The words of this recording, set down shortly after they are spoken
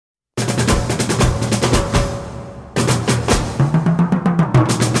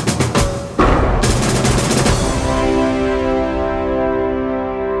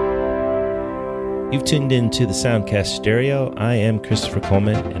You've tuned in to the Soundcast Stereo. I am Christopher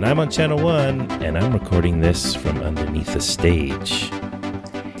Coleman, and I'm on Channel 1, and I'm recording this from underneath the stage.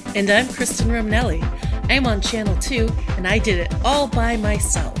 And I'm Kristen Romanelli. I'm on Channel 2, and I did it all by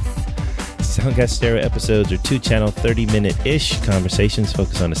myself. Soundcast Stereo episodes are two-channel, 30-minute-ish conversations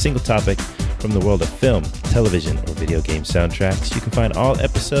focused on a single topic from the world of film, television, or video game soundtracks. You can find all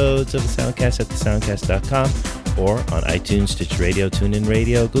episodes of the Soundcast at thesoundcast.com or on iTunes, Stitcher Radio, TuneIn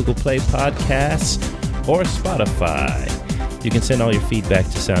Radio, Google Play Podcasts, or Spotify. You can send all your feedback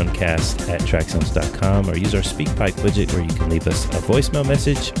to soundcast at tracksounds.com or use our SpeakPipe widget where you can leave us a voicemail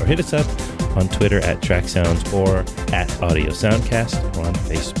message or hit us up on Twitter at tracksounds or at Audio Soundcast or on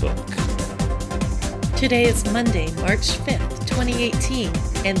Facebook. Today is Monday, March 5th, 2018,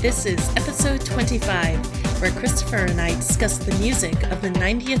 and this is episode 25, where Christopher and I discuss the music of the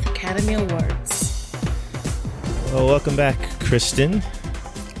 90th Academy Awards. Well, welcome back, Kristen.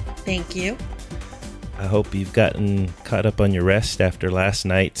 Thank you. I hope you've gotten caught up on your rest after last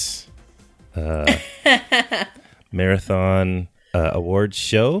night's marathon awards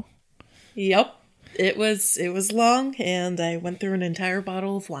show. Yep. It was long, and I went through an entire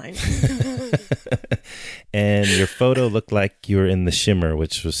bottle of wine. And your photo looked like you were in the shimmer,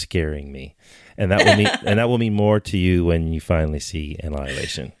 which was scaring me. And that will mean more to you when you finally see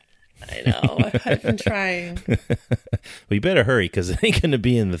Annihilation. I know. I've been trying. Well, you better hurry because it ain't going to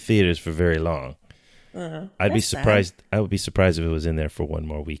be in the theaters for very long. I'd be surprised. Sad. I would be surprised if it was in there for one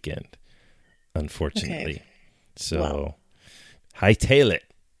more weekend. Unfortunately, okay. So hightail it.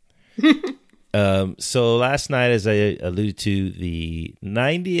 So last night, as I alluded to, the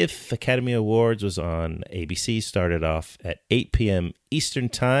 90th Academy Awards was on ABC. Started off at 8 p.m. Eastern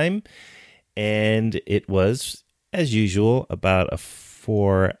Time, and it was, as usual, about a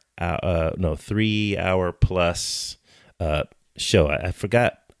 3 hour plus show. I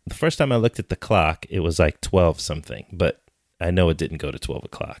forgot. The first time I looked at the clock, it was like 12 something, but I know it didn't go to 12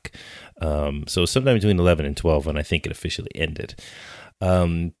 o'clock. So sometime between 11 and 12 when I think it officially ended.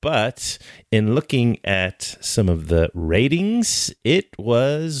 But in looking at some of the ratings, it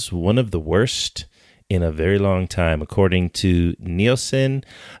was one of the worst in a very long time. According to Nielsen,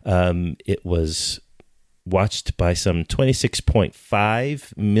 it was watched by some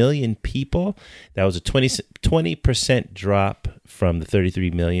 26.5 million people. That was a 20% drop from the 33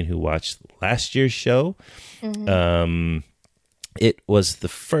 million who watched last year's show. Mm-hmm. It was the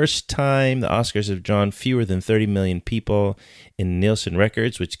first time the Oscars have drawn fewer than 30 million people in Nielsen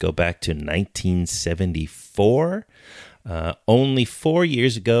records, which go back to 1974. Only 4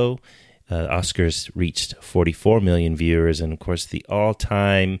 years ago, Oscars reached 44 million viewers, and of course the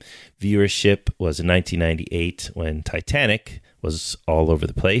all-time viewership was in 1998 when Titanic was all over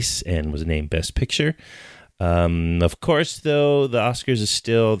the place and was named Best Picture. Of course, though, the Oscars is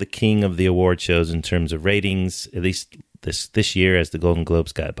still the king of the award shows in terms of ratings, at least this year, as the Golden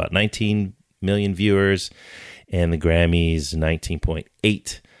Globes got about 19 million viewers, and the Grammys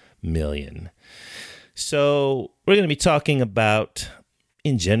 19.8 million. So we're going to be talking about,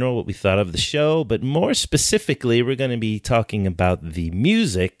 in general, what we thought of the show, but more specifically, we're going to be talking about the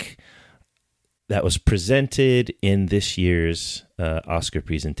music that was presented in this year's Oscar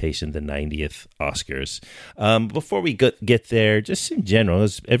presentation, the 90th Oscars. Before we get there, just in general,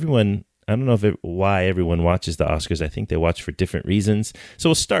 as everyone, I don't know why everyone watches the Oscars. I think they watch for different reasons. So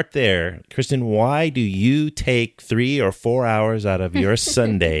we'll start there. Kristen, why do you take 3 or 4 hours out of your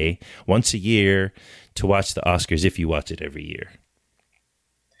Sunday once a year to watch the Oscars if you watch it every year?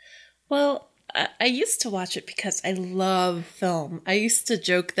 Well, I used to watch it because I love film. I used to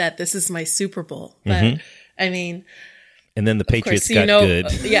joke that this is my Super Bowl, but I mean... And then the Patriots got good.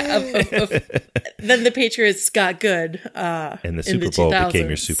 Then the Patriots got good. And the Super Bowl became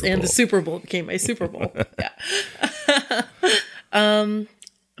your Super Bowl. And the Super Bowl became my Super Bowl. Yeah.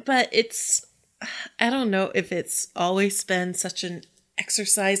 But it's, I don't know if it's always been such an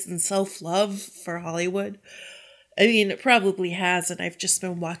exercise in self-love for Hollywood. I mean, it probably has, and I've just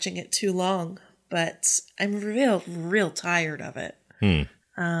been watching it too long. But I'm real tired of it.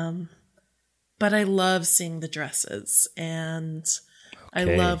 But I love seeing the dresses, and I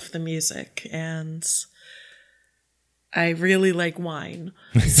love the music, and I really like wine.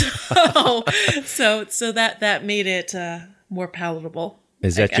 So that made it more palatable.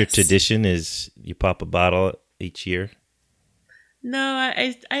 Is that your tradition? Is you pop a bottle each year? No,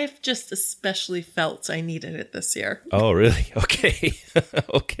 I've just especially felt I needed it this year. Oh, really? Okay.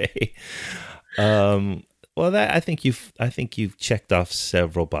 Okay. Well, I think you've checked off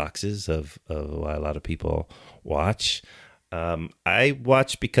several boxes of why a lot of people watch. I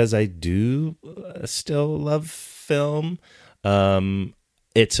watch because I do still love film.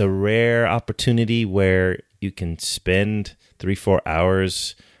 it's a rare opportunity where you can spend 3-4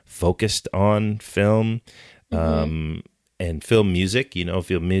 hours focused on film and film music.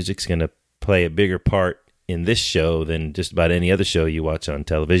 Film music's going to play a bigger part in this show than just about any other show you watch on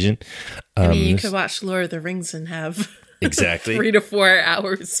television. You could watch Lord of the Rings and have exactly 3 to 4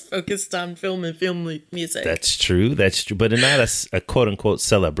 hours focused on film and film music. That's true. But not a quote unquote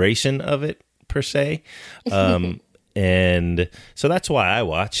celebration of it per se. And so that's why I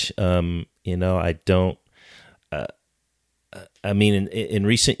watch. I don't. In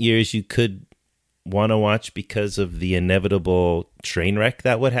recent years, you could want to watch because of the inevitable train wreck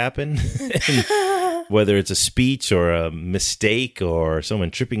that would happen. Whether it's a speech or a mistake or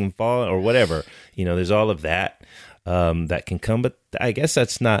someone tripping and falling or whatever, there's all of that that can come. But I guess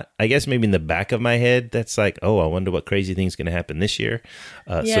that's not, maybe in the back of my head, that's like, oh, I wonder what crazy thing's going to happen this year.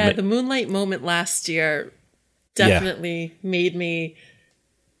 The Moonlight moment last year definitely made me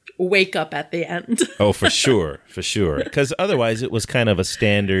wake up at the end. Oh, for sure. Because otherwise it was kind of a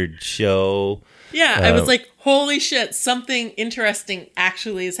standard show. Yeah, I was like, holy shit, something interesting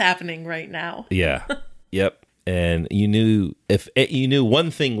actually is happening right now. Yeah. Yep. And you knew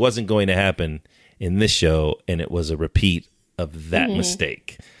one thing wasn't going to happen in this show, and it was a repeat of that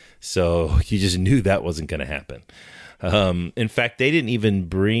mistake. So you just knew that wasn't going to happen. In fact, they didn't even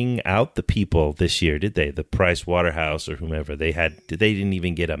bring out the people this year, did they? The Price Waterhouse or whomever they didn't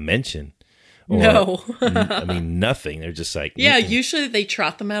even get a mention. No. Nothing. They're just like, usually they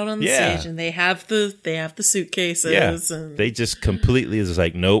trot them out on the stage and they have the suitcases. And they just completely is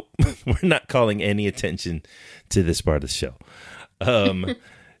like, nope, we're not calling any attention to this part of the show.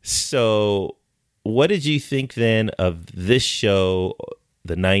 So what did you think then of this show,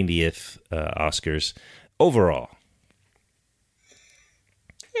 the 90th Oscars overall?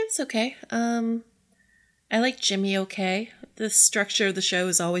 It's okay. I like Jimmy okay. The structure of the show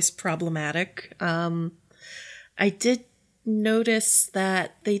is always problematic. I did notice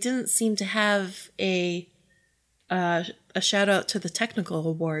that they didn't seem to have a shout out to the technical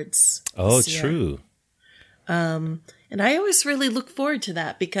awards. Oh, true. And I always really look forward to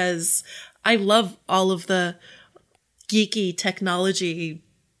that because I love all of the geeky technology.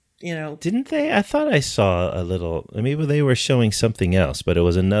 Didn't they? I thought I saw a little. Maybe they were showing something else, but it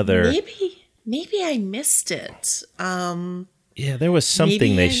was another. Maybe I missed it. Yeah, there was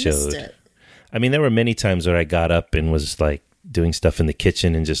something they showed. There were many times where I got up and was like doing stuff in the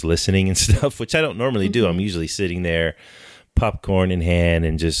kitchen and just listening and stuff, which I don't normally do. I'm usually sitting there, popcorn in hand,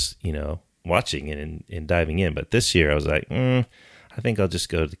 and just watching and diving in. But this year I was like, I think I'll just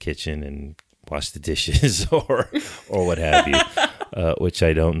go to the kitchen and wash the dishes or what have you. Which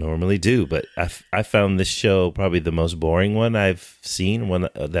I don't normally do, but I found this show probably the most boring one I've seen, one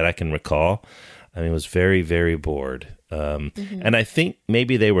that I can recall. It was very, very bored. And I think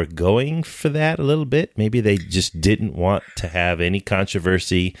maybe they were going for that a little bit. Maybe they just didn't want to have any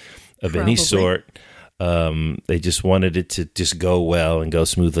controversy of any sort. They just wanted it to just go well and go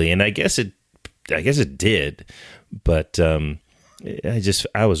smoothly. And I guess it did, but I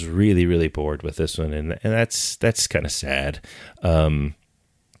was really, really bored with this one, and that's kind of sad.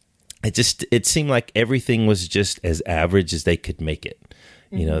 It seemed like everything was just as average as they could make it.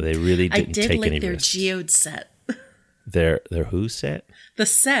 They really didn't take any risks. I did like their geode set. Their who set? The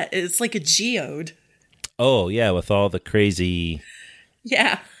set is like a geode. Oh yeah, with all the crazy.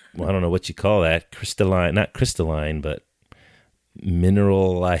 Yeah. Well, I don't know what you call that. Crystalline, not crystalline, but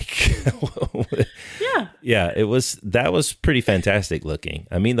mineral like. Yeah, that was pretty fantastic looking.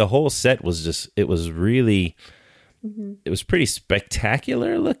 The whole set was it was really, it was pretty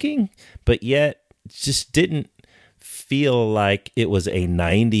spectacular looking, but yet just didn't feel like it was a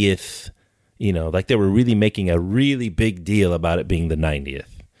 90th, like they were really making a really big deal about it being the 90th.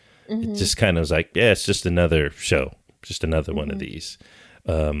 It just kind of was like, yeah, it's just another show, just another one of these,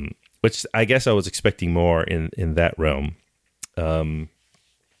 which I guess I was expecting more in that realm. The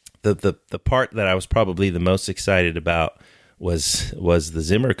part that I was probably the most excited about was the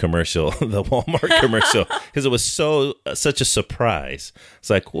Zimmer commercial, the Walmart commercial, because it was such a surprise. It's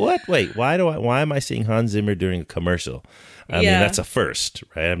like, what? Wait, why am I seeing Hans Zimmer during a commercial? I mean, that's a first,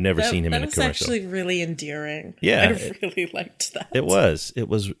 right? I've never seen him in a commercial. That was actually really endearing. Yeah, I really liked that. It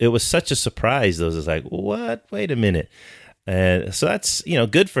was such a surprise. Though, it was like, what? Wait a minute. And so that's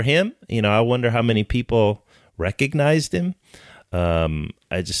good for him. I wonder how many people recognized him.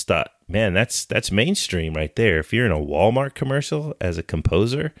 I just thought, man, that's mainstream right there. If you're in a Walmart commercial as a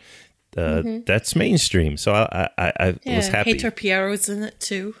composer, that's mainstream. So I was happy. Heitor Piero's in it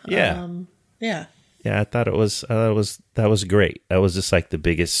too. Yeah. Yeah, I thought that was great. That was just like the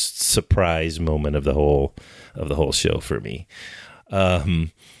biggest surprise moment of the whole show for me.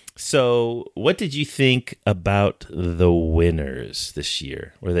 So what did you think about the winners this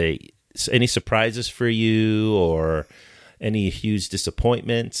year? Were they any surprises for you or any huge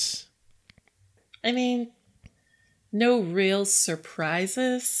disappointments? I mean, no real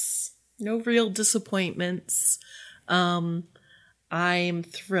surprises, no real disappointments. I'm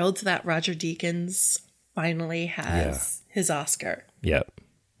thrilled that Roger Deakins finally has his Oscar. Yep.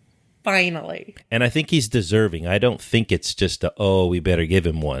 Finally. And I think he's deserving. I don't think it's just we better give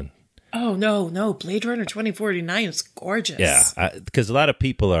him one. Oh, no. Blade Runner 2049 is gorgeous. Yeah, because a lot of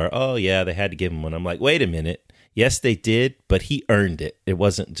people are, they had to give him one. I'm like, wait a minute. Yes, they did, but he earned it. It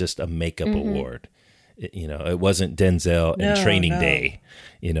wasn't just a makeup award. It wasn't Denzel and Training Day.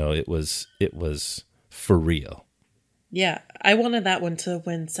 It was for real. Yeah, I wanted that one to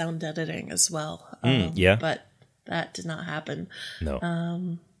win sound editing as well. But that did not happen. No.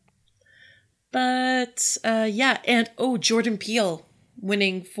 And Jordan Peele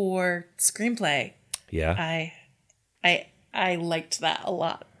winning for screenplay. Yeah, I liked that a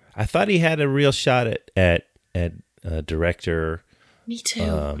lot. I thought he had a real shot at director. Me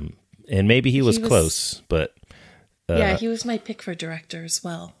too. And maybe he was close, but he was my pick for director as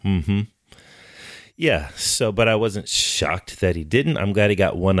well. Mm-hmm. Yeah. So, but I wasn't shocked that he didn't. I'm glad he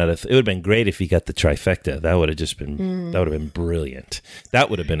got one out of. It would have been great if he got the trifecta. That would have just been. That would have been brilliant. That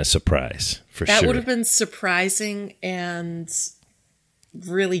would have been a surprise for sure. That would have been surprising and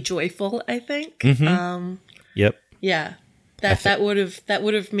really joyful, I think. Mm-hmm. Yep. Yeah. That would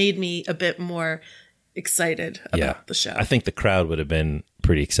have made me a bit more excited about the show. I think the crowd would have been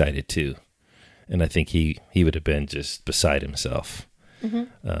pretty excited too. And I think he would have been just beside himself.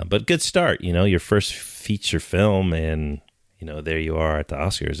 Mm-hmm. But good start, your first feature film, and there you are at the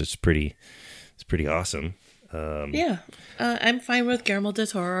Oscars. It's pretty awesome. I'm fine with Guillermo del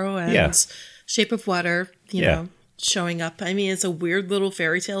Toro and Shape of Water, you know, showing up. I mean, it's a weird little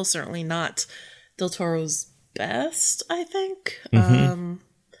fairy tale. Certainly not del Toro's best, I think. Mm-hmm.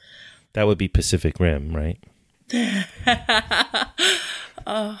 That would be Pacific Rim, right? No?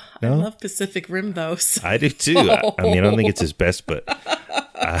 I love Pacific Rim, though. So. I do too. I mean, I don't think it's his best, but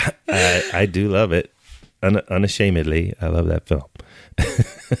I do love it. Unashamedly, I love that film.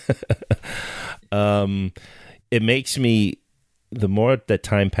 It makes me, the more that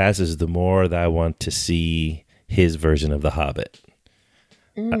time passes, the more that I want to see his version of The Hobbit.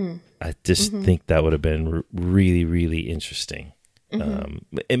 I just think that would have been really, really interesting. And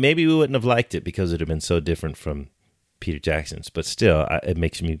maybe we wouldn't have liked it because it would have been so different from Peter Jackson's, but still, it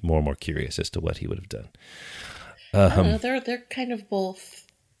makes me more and more curious as to what he would have done. I don't know, they're kind of both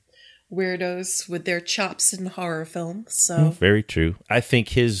weirdos with their chops in horror films. So very true. I think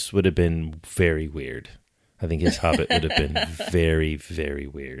his would have been very weird. I think his Hobbit would have been very, very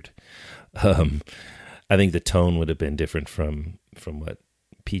weird. I think the tone would have been different from what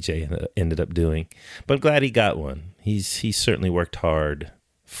PJ ended up doing. But I'm glad he got one. He's certainly worked hard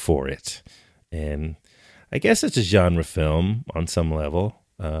for it. And I guess it's a genre film on some level,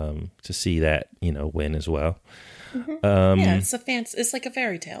 to see that, win as well. It's like a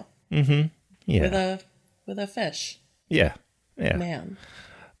fairy tale. Mm-hmm. Yeah. With a fish. Yeah. Yeah. Man.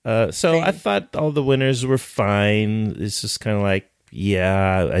 I thought all the winners were fine. It's just kind of like,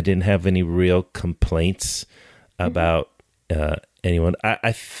 I didn't have any real complaints about anyone.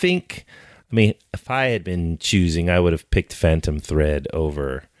 I think, if I had been choosing, I would have picked Phantom Thread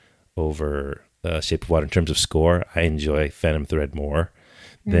over Shape of Water in terms of score. I enjoy Phantom Thread more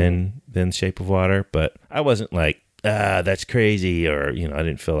than Shape of Water, but I wasn't like, that's crazy, or I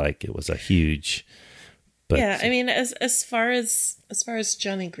didn't feel like it was a huge. But as far as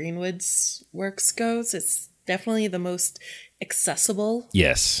Johnny Greenwood's works goes, it's definitely the most accessible.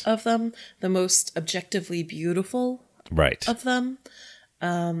 Yes. Of them, the most objectively beautiful. Right. Of them,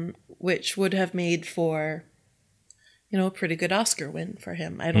 which would have made for, a pretty good Oscar win for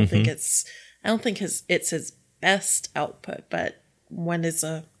him. I don't think it's his best output, but one is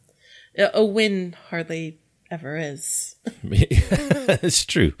a win hardly ever is. It's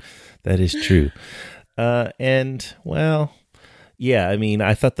true. That is true. I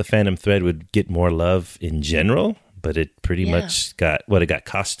thought the Phantom Thread would get more love in general, but it pretty much got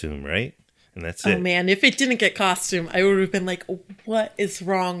costume, right? And that's it. Oh man, if it didn't get costume, I would have been like, what is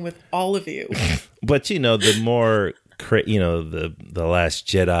wrong with all of you? But the more the Last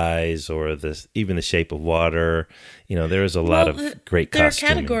Jedis, or even the Shape of Water, there was a lot of great costume.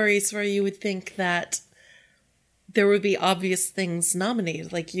 There are categories where you would think that there would be obvious things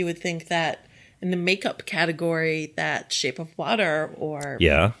nominated. Like you would think that in the makeup category, that Shape of Water or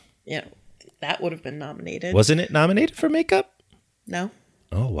that would have been nominated. Wasn't it nominated for makeup? No.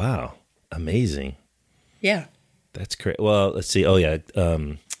 Oh wow. Amazing. Yeah. That's correct. Well, let's see. Oh yeah,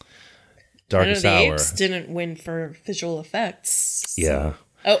 Darkest Planet of the Hour. Apes didn't win for visual effects. So. Yeah.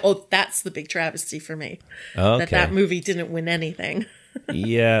 Oh, that's the big travesty for me. Okay. That movie didn't win anything.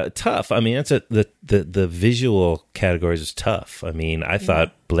 Yeah, tough. I mean, the visual categories is tough. I mean, I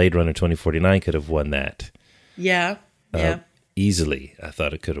thought Blade Runner 2049 could have won that. Yeah. Easily. I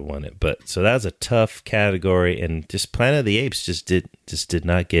thought it could have won it. But so that was a tough category, and just Planet of the Apes just did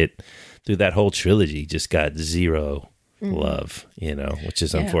not get through that whole trilogy. Just got zero love, which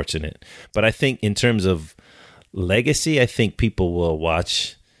is unfortunate. But I think in terms of legacy, I think people will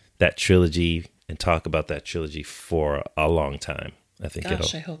watch that trilogy and talk about that trilogy for a long time. I think I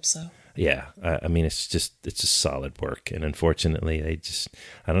hope so. Yeah, I mean, it's just solid work, and unfortunately, they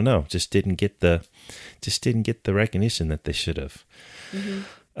I don't know, just didn't get the recognition that they should have.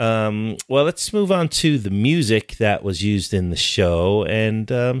 Well, let's move on to the music that was used in the show, and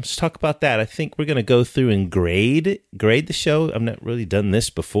let's talk about that. I think we're going to go through and grade the show. I've not really done this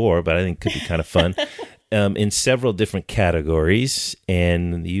before, but I think it could be kind of fun in several different categories,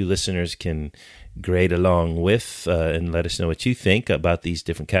 and you listeners can grade along with and let us know what you think about these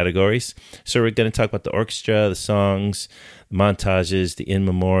different categories. So we're going to talk about the orchestra, the songs, the montages, the in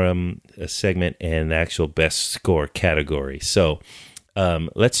memoriam segment, and the actual best score category. So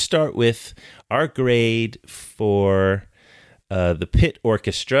let's start with our grade for the pit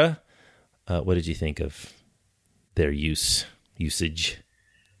orchestra. What did you think of their usage?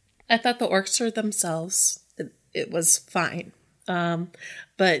 I thought the orchestra themselves, it was fine.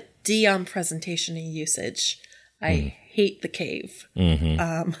 But D on presentation and usage. I hate the cave.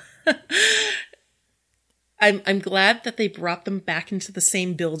 I'm glad that they brought them back into the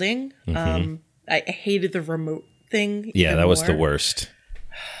same building. I hated the remote thing. Yeah, that was the worst.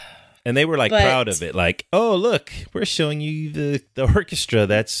 And they were proud of it. Like, oh, look, we're showing you the orchestra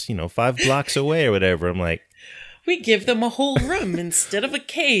that's, 5 blocks away or whatever. I'm like, we give them a whole room instead of a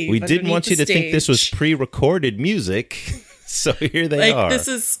cave. We didn't want you to think this was pre-recorded music. So here they are. This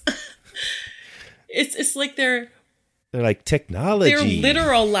is, it's like they're like technology. They're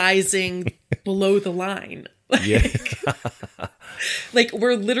literalizing below the line. Like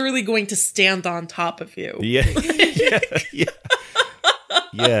we're literally going to stand on top of you. Yeah.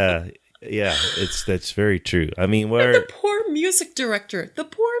 That's very true. I mean, the poor music director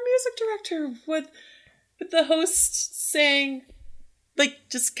with the host saying,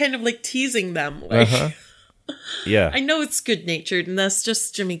 just kind of teasing them. Yeah. I know it's good natured and that's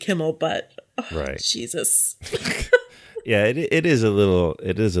just Jimmy Kimmel, but right. Jesus. Yeah, it is a little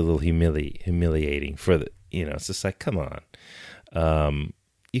humiliating for the, it's just like, come on.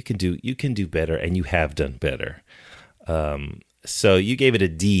 You can do better, and you have done better. So you gave it a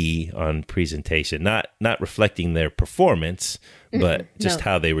D on presentation, not reflecting their performance, but just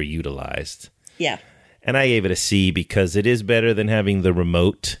how they were utilized. Yeah. And I gave it a C because it is better than having the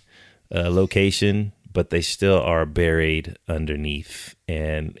remote location, but they still are buried underneath.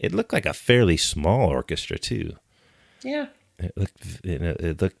 And it looked like a fairly small orchestra, too. Yeah.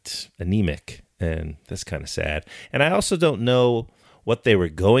 It looked anemic, and that's kind of sad. And I also don't know what they were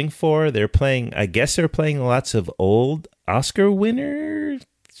going for. I guess they're playing lots of old Oscar winner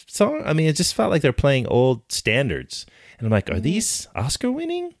song. I mean, it just felt like they're playing old standards. And I'm like, are these Oscar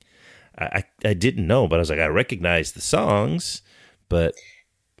winning? I didn't know, but I was like, I recognize the songs, but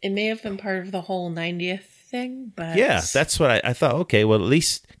it may have been part of the whole 90th thing, but yeah, that's what I thought. Okay, well, at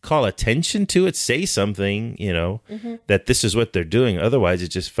least call attention to it, say something, that this is what they're doing. Otherwise, it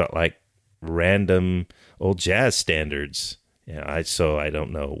just felt like random old jazz standards. So I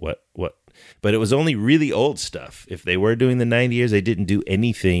don't know what, but it was only really old stuff. If they were doing the 90 years, they didn't do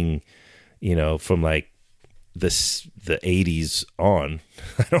anything, from the 80s on.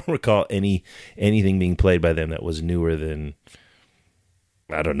 I don't recall anything being played by them that was newer than,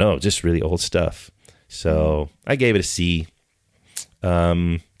 I don't know, just really old stuff. So I gave it a C.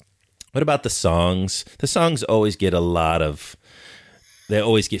 What about the songs? The songs always get they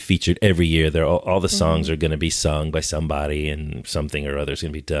always get featured every year. All the songs are going to be sung by somebody, and something or other is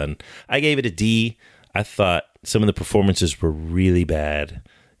going to be done. I gave it a D. I thought some of the performances were really bad.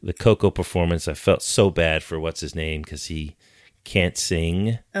 The Coco performance, I felt so bad for what's his name because he can't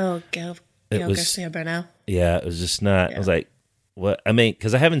sing. Oh, Gael Garcia Bernal. Yeah, it was just not. Yeah. I was like, what? I mean,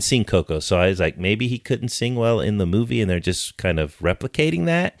 because I haven't seen Coco, so I was like, maybe he couldn't sing well in the movie, and they're just kind of replicating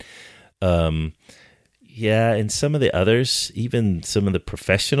that. Yeah, and some of the others, even some of the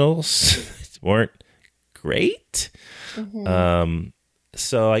professionals, weren't great.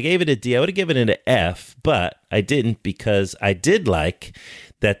 So I gave it a D. I would have given it an F, but I didn't because I did like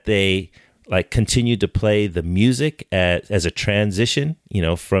that they continued to play the music as a transition,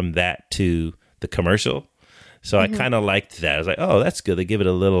 from that to the commercial. So I kind of liked that. I was like, oh, that's good. They give it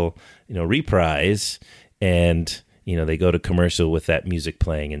a little, reprise, and they go to commercial with that music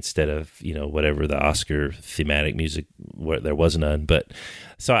playing instead of whatever the Oscar thematic music where there was none. But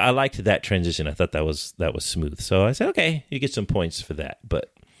so I liked that transition. I thought that was smooth. So I said, okay, you get some points for that.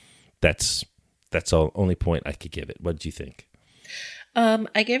 But that's all only point I could give it. What did you think?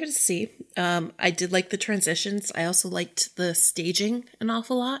 I gave it a C. I did like the transitions. I also liked the staging an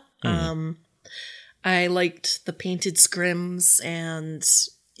awful lot. I liked the painted scrims and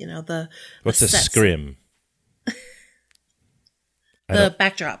what's a scrim? The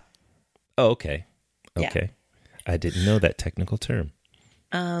backdrop. Oh, okay. Okay. Yeah. I didn't know that technical term.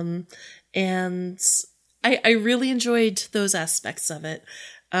 And I really enjoyed those aspects of it.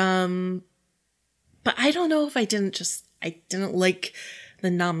 But I don't know if I didn't like the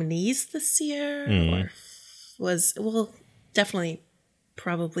nominees this year or definitely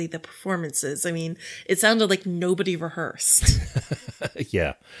probably the performances. I mean, it sounded like nobody rehearsed.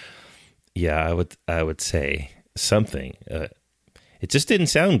 Yeah. Yeah, I would say something. It just didn't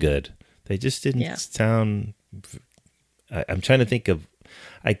sound good. They just didn't sound... I'm trying to think of...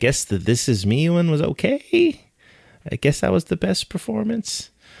 I guess the This Is Me one was okay. I guess that was the best performance.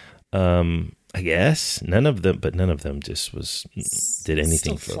 I guess. None of them just did anything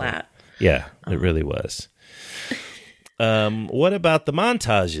Still for flat. them. Yeah, it really was. What about the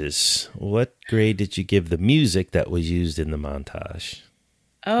montages? What grade did you give the music that was used in the montage?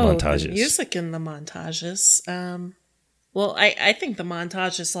 Oh, the music in the montages. Well, I think the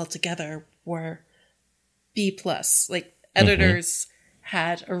montages altogether were B+. Like, editors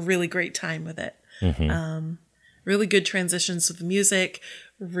had a really great time with it. Really good transitions with the music,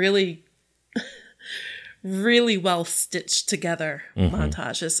 really, really well stitched together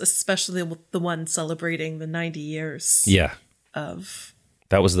montages, especially with the one celebrating the 90 years. Yeah. Of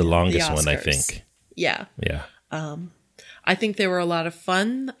that was the longest the one, I think. Yeah. Yeah. I think they were a lot of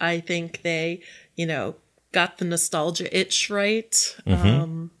fun. I think they, got the nostalgia itch right.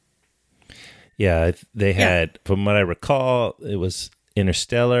 Yeah, they had, from what I recall, it was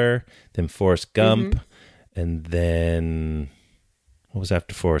Interstellar, then Forrest Gump, and then what was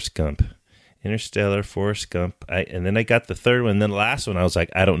after Forrest Gump? Interstellar, Forrest Gump, and then I got the third one. And then the last one, I was like,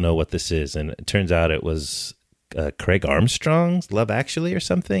 I don't know what this is, and it turns out it was Craig Armstrong's Love Actually or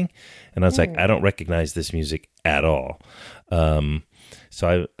something, and I was like, I don't recognize this music at all.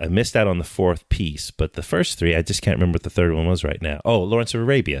 So I missed out on the fourth piece, but the first three, I just can't remember what the third one was right now. Oh, Lawrence of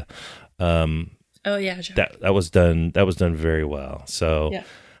Arabia. Oh yeah, sure. That was done very well. So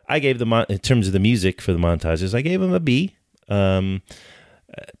I gave them, in terms of the music for the montages, I gave them a B. They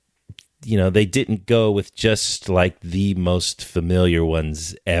didn't go with just like the most familiar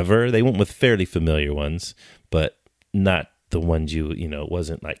ones ever. They went with fairly familiar ones, but not the ones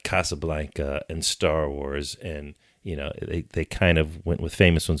wasn't like Casablanca and Star Wars, and they kind of went with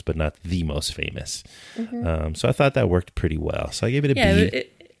famous ones, but not the most famous. So I thought that worked pretty well. So I gave it a B.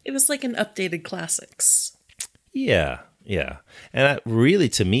 It was like an updated classics. Yeah. And that really,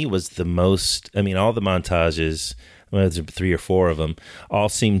 to me, was the most... I mean, all the montages, there's 3 or 4 of them, all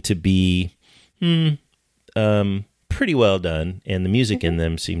seemed to be pretty well done, and the music in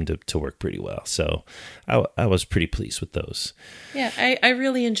them seemed to work pretty well. So I was pretty pleased with those. Yeah, I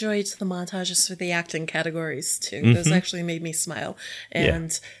really enjoyed the montages for the acting categories, too. Those actually made me smile.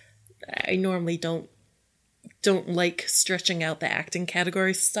 And I normally don't like stretching out the acting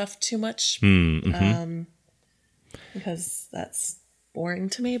category stuff too much because that's boring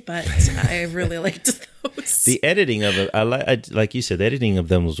to me, but I really liked those. The editing of it, like you said, the editing of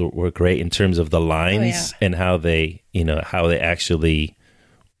them were great in terms of the lines and how they actually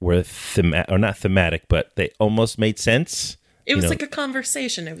were not thematic, but they almost made sense. It was like a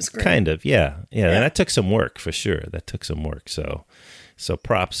conversation. It was great. Kind of, yeah. And that took some work for sure. So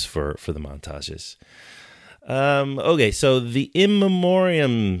props for the montages. Okay, so the In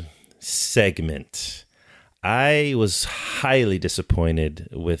Memoriam segment. I was highly disappointed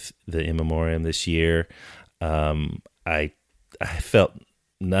with the In Memoriam this year. I felt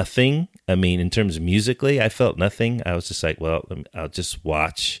nothing. I mean, in terms of musically, I felt nothing. I was just like, well, I'll just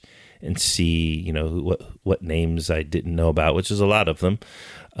watch and see, what names I didn't know about, which is a lot of them.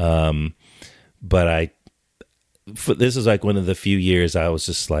 But this is like one of the few years I was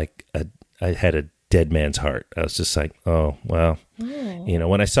just like, I had a dead man's heart. I was just like, oh, well,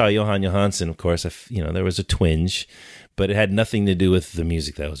 when I saw Johan Johansson, of course, there was a twinge, but it had nothing to do with the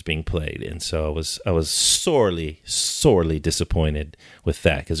music that was being played. And so I was sorely, sorely disappointed with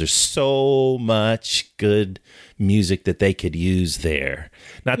that, because there's so much good music that they could use there.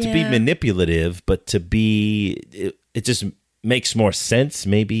 Not to be manipulative, but to be, it just makes more sense.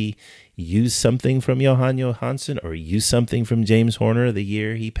 Maybe use something from Johan Johansson or use something from James Horner the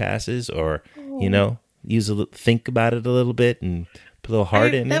year he passes, or, think about it a little bit and put a little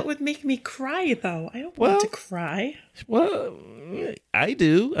heart in it. That would make me cry, though. I don't want to cry. Well, I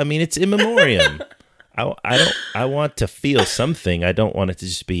do. I mean, it's in memoriam. I want to feel something. I don't want it to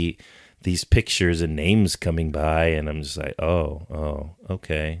just be these pictures and names coming by, and I'm just like, oh,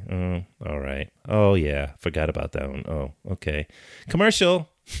 okay, all right. Oh yeah, forgot about that one. Oh, okay. Commercial.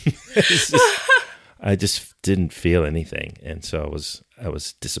 I just didn't feel anything, and so I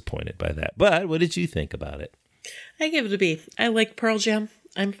was disappointed by that. But what did you think about it? I give it a B. I like Pearl Jam.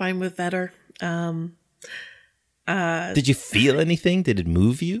 I'm fine with Vetter. Did you feel anything? Did it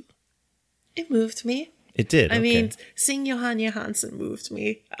move you? It moved me. It did. I mean, seeing Johan Johansson moved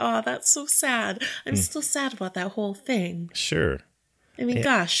me. Oh, that's so sad. I'm still sad about that whole thing. Sure. I mean,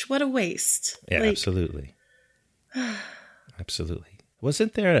 gosh, what a waste. Yeah, absolutely. Absolutely.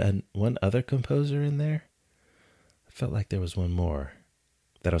 Wasn't there one other composer in there? I felt like there was one more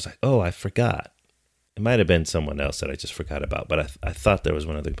that I was like, oh, I forgot. It might have been someone else that I just forgot about, but I thought there was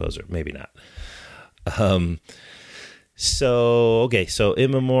one other composer. Maybe not. So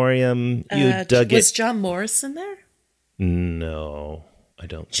In Memoriam, you dug it. Was John Morris in there? No, I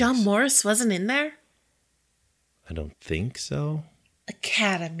don't think John Morris wasn't in there? I don't think so.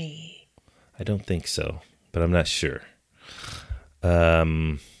 Academy. I don't think so, but I'm not sure.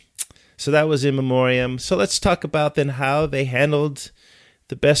 So that was In Memoriam. So let's talk about then how they handled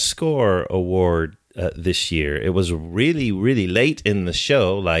the Best Score award this year. It was really, really late in the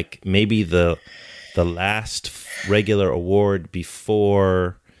show, like maybe the last regular award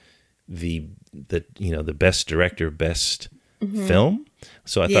before the Best Director, Best Film.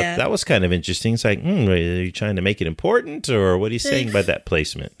 So I thought that was kind of interesting. It's like, are you trying to make it important, or what are you saying by that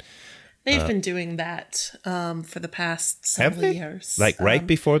placement? They've been doing that for the past several years. Like right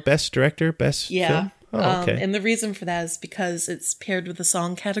before Best Director, Best Film? Oh, okay. And the reason for that is because it's paired with the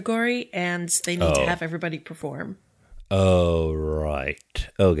song category, and they need to have everybody perform. Oh, right.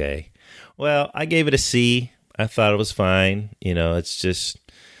 Okay. Well, I gave it a C. I thought it was fine. It's just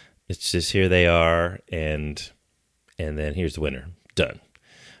here they are, and then here's the winner. Done.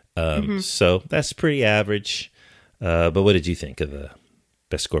 So that's pretty average. But what did you think of the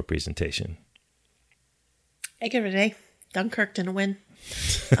Best Score presentation? I give it an A. Dunkirk didn't win.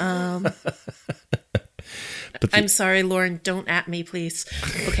 I'm sorry, Lauren. Don't at me, please.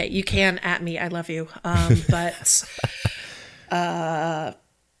 Okay, you can at me. I love you. But I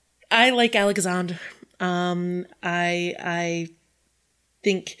like Alexander. I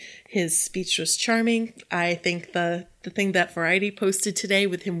think his speech was charming. I think the thing that Variety posted today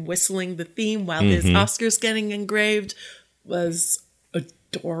with him whistling the theme while his Oscar's getting engraved was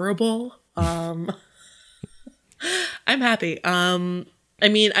adorable. I'm happy. I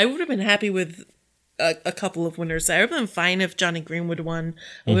mean, I would have been happy with a couple of winners. I would have been fine if Johnny Greenwood won.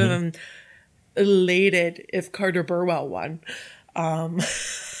 I would have been elated if Carter Burwell won.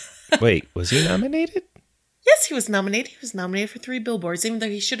 Wait, was he nominated? Yes, he was nominated. He was nominated for 3 billboards, even though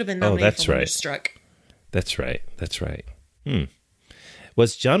he should have been nominated for Wonderstruck. That's right.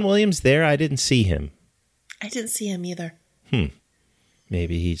 Was John Williams there? I didn't see him. I didn't see him either.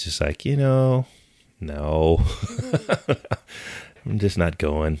 Maybe he's just like, no. I'm just not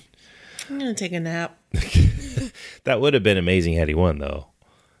going. I'm going to take a nap. That would have been amazing had he won, though.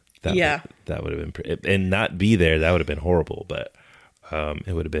 That would have been... And not be there, that would have been horrible, but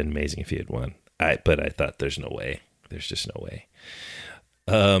it would have been amazing if he had won. But I thought there's no way. There's just no way.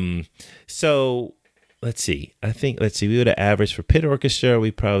 So let's see. We would have averaged for pit orchestra.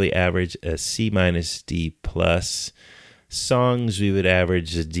 We probably average a C minus D plus. Songs we would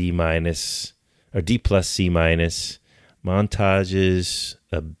average a D minus or D plus C minus. Montages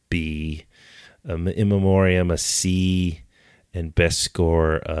a B. In Memoriam a C, and Best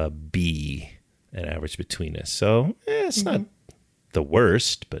Score a B. An average between us. So it's not the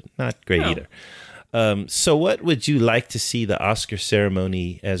worst, but not great either. So what would you like to see the Oscar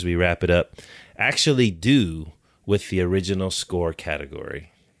ceremony, as we wrap it up, actually do with the original score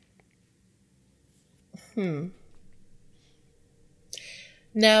category?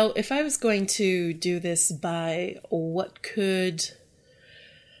 Now, if I was going to do this by what could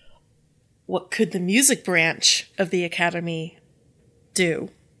the music branch of the Academy do?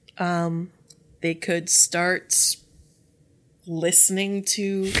 They could start listening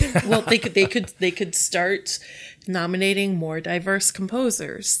to, well, they could start nominating more diverse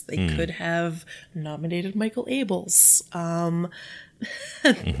composers. They could have nominated Michael Abels.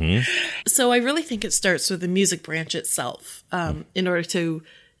 So I really think it starts with the music branch itself, in order to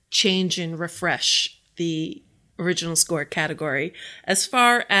change and refresh the original score category. As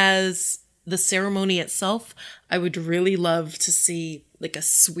far as the ceremony itself, I would really love to see like a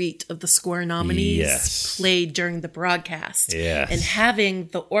suite of the score nominees played during the broadcast. Yes. And having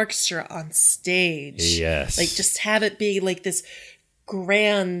the orchestra on stage. Yes. Like just have it be like this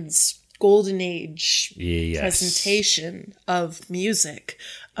grand golden age presentation of music.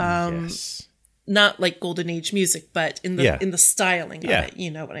 Not like golden age music, but in the styling of it,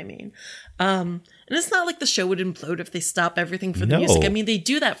 you know what I mean? And it's not like the show would implode if they stop everything for the music. I mean, they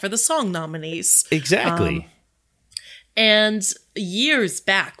do that for the song nominees. Exactly. And years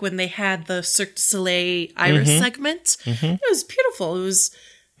back when they had the Cirque du Soleil Iris segment, it was beautiful.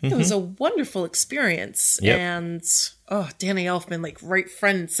 It was a wonderful experience. Yep. And Danny Elfman, like right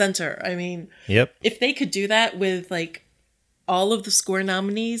front and center. I mean, if they could do that with like all of the score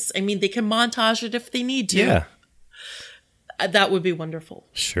nominees, I mean, they can montage it if they need to. Yeah. That would be wonderful.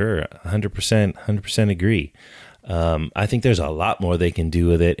 Sure. 100% agree. I think there's a lot more they can do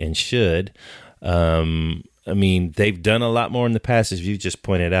with it and should. I mean, they've done a lot more in the past, as you just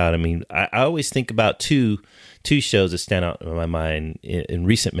pointed out. I mean, I always think about two shows that stand out in my mind in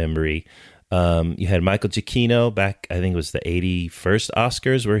recent memory. You had Michael Giacchino back, I think it was the 81st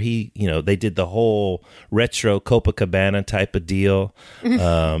Oscars, where they did the whole retro Copacabana type of deal.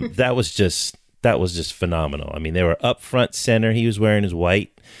 That was just phenomenal. I mean, they were up front center. He was wearing his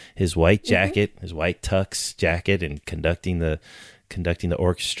white jacket, his white tux jacket, and conducting the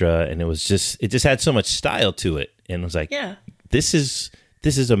orchestra, and it just had so much style to it, and it was like, this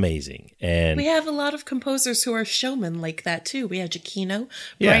is amazing. And we have a lot of composers who are showmen like that too. We have Giacchino,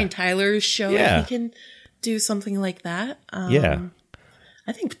 Brian Tyler's show. He can do something like that. I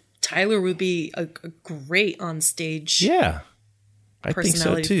think Tyler would be a great on stage I think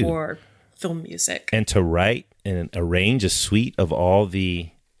so too. For film music, and to write and arrange a suite of all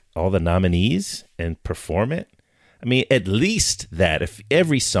the nominees and perform it. I mean, at least that, if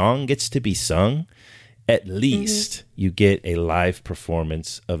every song gets to be sung, at least you get a live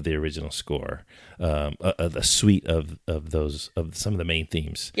performance of the original score, a suite of some of the main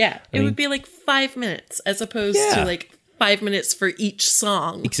themes. Yeah, it would be like 5 minutes as opposed to like 5 minutes for each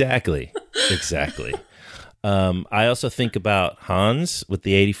song. Exactly. I also think about Hans with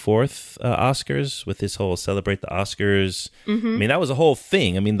the 84th Oscars, with his whole Celebrate the Oscars. I mean, that was a whole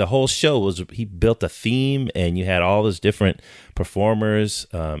thing. I mean, the whole show he built a theme, and you had all those different performers,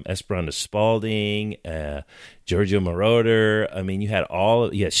 Esperanza Spalding, Giorgio Moroder. I mean, you had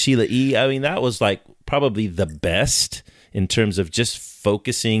Sheila E. I mean, that was like probably the best in terms of just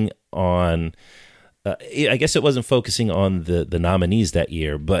focusing on... I guess it wasn't focusing on the nominees that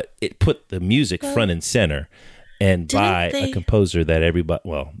year, but it put the music front and center, and by a composer that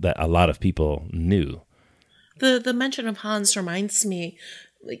that a lot of people knew. The mention of Hans reminds me,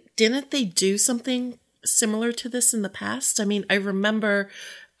 like, didn't they do something similar to this in the past? I mean, I remember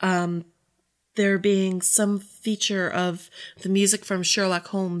there being some feature of the music from Sherlock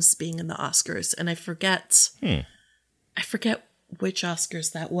Holmes being in the Oscars, and I forget which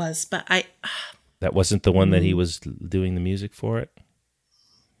Oscars that was, but That wasn't the one that he was doing the music for it?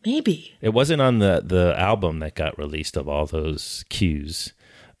 Maybe. It wasn't on the album that got released of all those cues.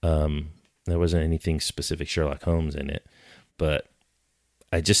 There wasn't anything specific Sherlock Holmes in it. But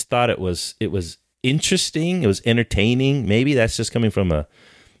I just thought it was interesting. It was entertaining. Maybe that's just coming from a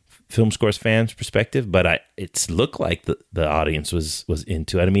film scores fans perspective, but it looked like the audience was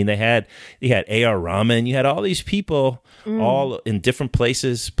into it. I mean, you had A.R. Rahman, you had all these people all in different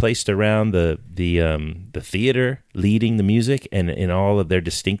places placed around the theater leading the music and in all of their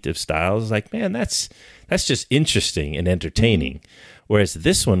distinctive styles. Like, man, that's just interesting and entertaining. Whereas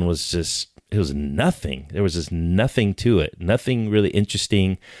this one was it was nothing. There was just nothing to it. Nothing really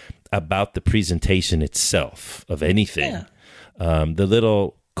interesting about the presentation itself of anything.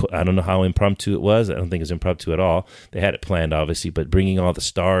 I don't know how impromptu it was. I don't think it was impromptu at all. They had it planned, obviously, but bringing all the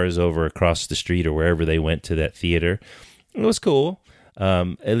stars over across the street or wherever they went to that theater, it was cool.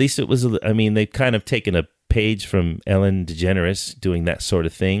 At least it was, I mean, they've kind of taken a page from Ellen DeGeneres doing that sort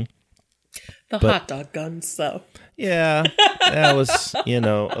of thing. But hot dog guns, though. Yeah, that was,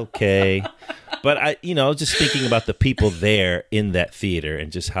 okay. But I just thinking about the people there in that theater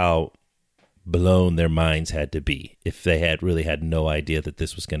and just how blown their minds had to be if they had really had no idea that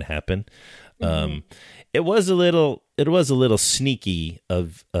this was going to happen. It was a little sneaky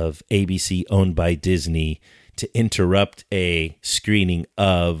of ABC, owned by Disney, to interrupt a screening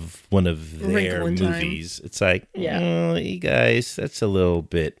of one of their movies. Time. It's like, you guys, that's a little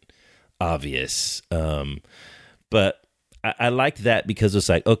bit obvious. But I like that because it's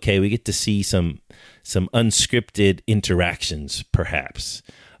like, okay, we get to see some unscripted interactions, perhaps.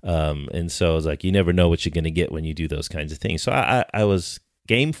 And so I was like, you never know what you're going to get when you do those kinds of things. So I was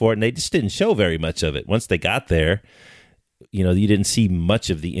game for it, and they just didn't show very much of it. Once they got there, you know, you didn't see much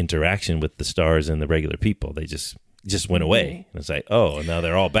of the interaction with the stars and the regular people. They just went away. And it's like, oh, and now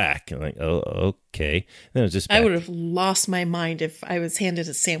they're all back. And like, oh, okay. And then it was just back. I would have lost my mind if I was handed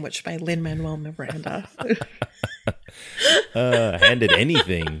a sandwich by Lin-Manuel Miranda. Handed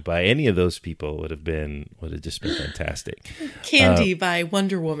anything by any of those people would have just been fantastic. Candy by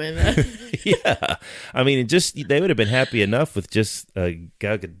Wonder Woman. Yeah, I mean, they would have been happy enough with just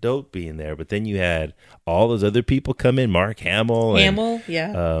Gal Gadot being there, but then you had all those other people come in, Mark Hamill,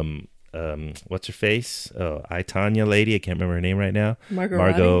 yeah. What's her face? Oh, I, Tanya lady. I can't remember her name right now.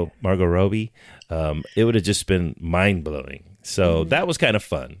 Margot Robbie. It would have just been mind blowing. So that was kind of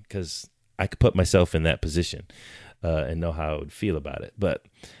fun because I could put myself in that position and know how I would feel about it. But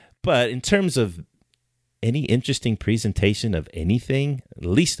in terms of any interesting presentation of anything,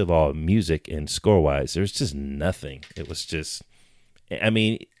 least of all music and score wise, there's just nothing. It was just, I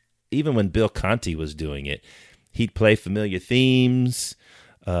mean, even when Bill Conti was doing it, he'd play familiar themes.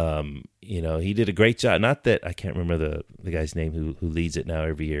 You know, he did a great job. Not that I can't remember the guy's name who leads it now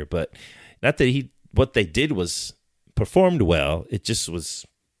every year, but not that what they did was performed well. It just was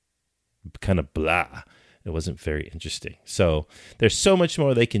kind of blah. It wasn't very interesting. So there's so much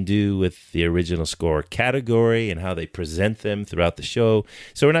more they can do with the original score category and how they present them throughout the show.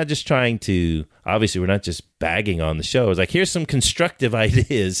 So we're not just obviously we're not just bagging on the show. It's like, here's some constructive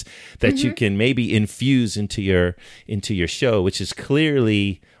ideas that you can maybe infuse into your show, which is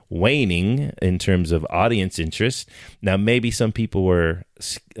clearly waning in terms of audience interest. Now, maybe some people were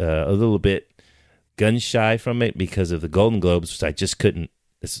a little bit gun shy from it because of the Golden Globes, which I just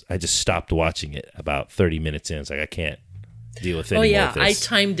stopped watching it about 30 minutes in. It's like, I can't deal with it anymore. Oh, yeah. With this. I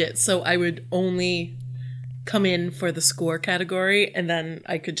timed it so I would only come in for the score category and then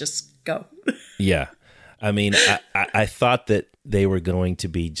I could just go. Yeah. I mean, I thought that they were going to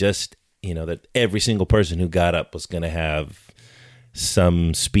be just, you know, that every single person who got up was going to have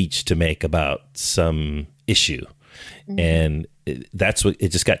some speech to make about some issue. And that's what it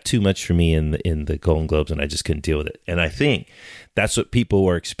just got too much for me in the Golden Globes, and I just couldn't deal with it. And I think that's what people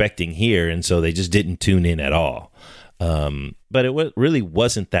were expecting here, and so they just didn't tune in at all. But it really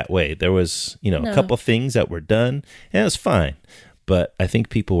wasn't that way. There was, you know, a couple things that were done, and it was fine. But I think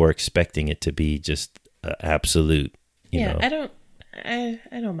people were expecting it to be just absolute. You know. I don't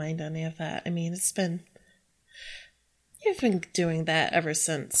mind any of that. I mean, you've been doing that ever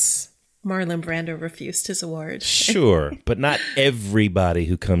since Marlon Brando refused his award. Sure, but not everybody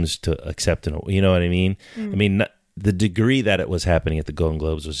who comes to accept an award. You know what I mean? I mean, the degree that it was happening at the Golden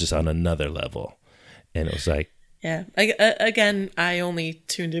Globes was just on another level. And it was like... Yeah. I only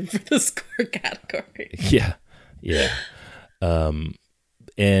tuned in for the score category. Yeah. And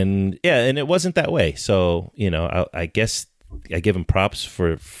it wasn't that way. So, you know, I guess I give them props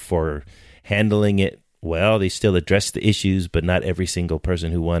for handling it well. They still addressed the issues, but not every single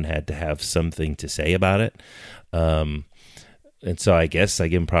person who won had to have something to say about it. And so I guess I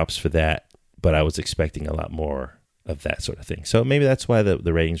give them props for that, but I was expecting a lot more of that sort of thing. So maybe that's why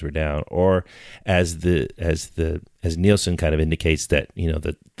the ratings were down, or as Nielsen kind of indicates that, you know,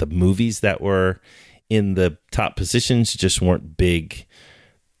 the movies that were in the top positions just weren't big,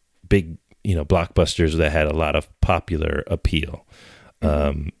 you know, blockbusters that had a lot of popular appeal.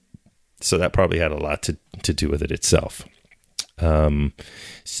 So that probably had a lot to do with it itself.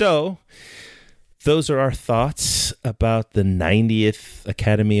 So those are our thoughts about the 90th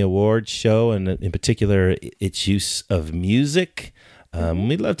Academy Awards show, and in particular, its use of music.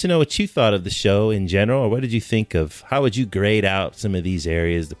 We'd love to know what you thought of the show in general, or what did you think of, how would you grade out some of these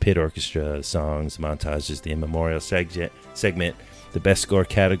areas, the pit orchestra, the songs, the montages, the in memoriam segment, the best score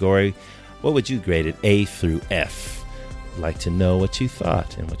category. What would you grade it, A through F? I'd like to know what you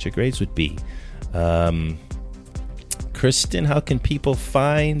thought and what your grades would be. Kristen, how can people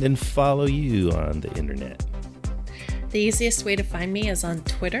find and follow you on the internet? The easiest way to find me is on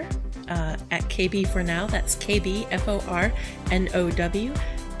Twitter at KB for now. That's KBFORNOW.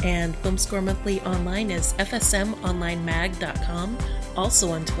 And Film Score Monthly online is fsmonlinemag.com.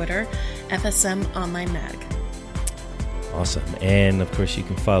 Also on Twitter, FSM Online Mag. Awesome. And of course, you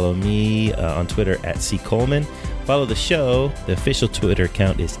can follow me on Twitter at C. Coleman. Follow the show. The official Twitter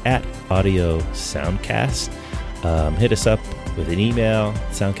account is at Audio Soundcast. Hit us up with an email,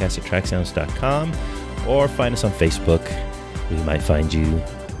 soundcast@tracksounds.com, or find us on Facebook. We might find you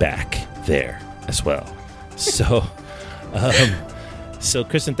back there as well. So,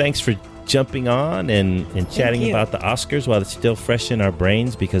 Kristen, thanks for jumping on and chatting about the Oscars while it's still fresh in our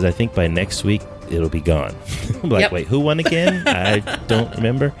brains, because I think by next week it'll be gone. Like, wait, who won again? I don't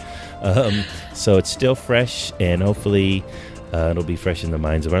remember. So it's still fresh, and hopefully it'll be fresh in the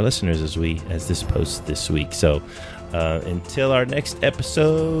minds of our listeners as this posts this week. So until our next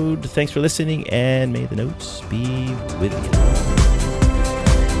episode, thanks for listening, and may the notes be with you.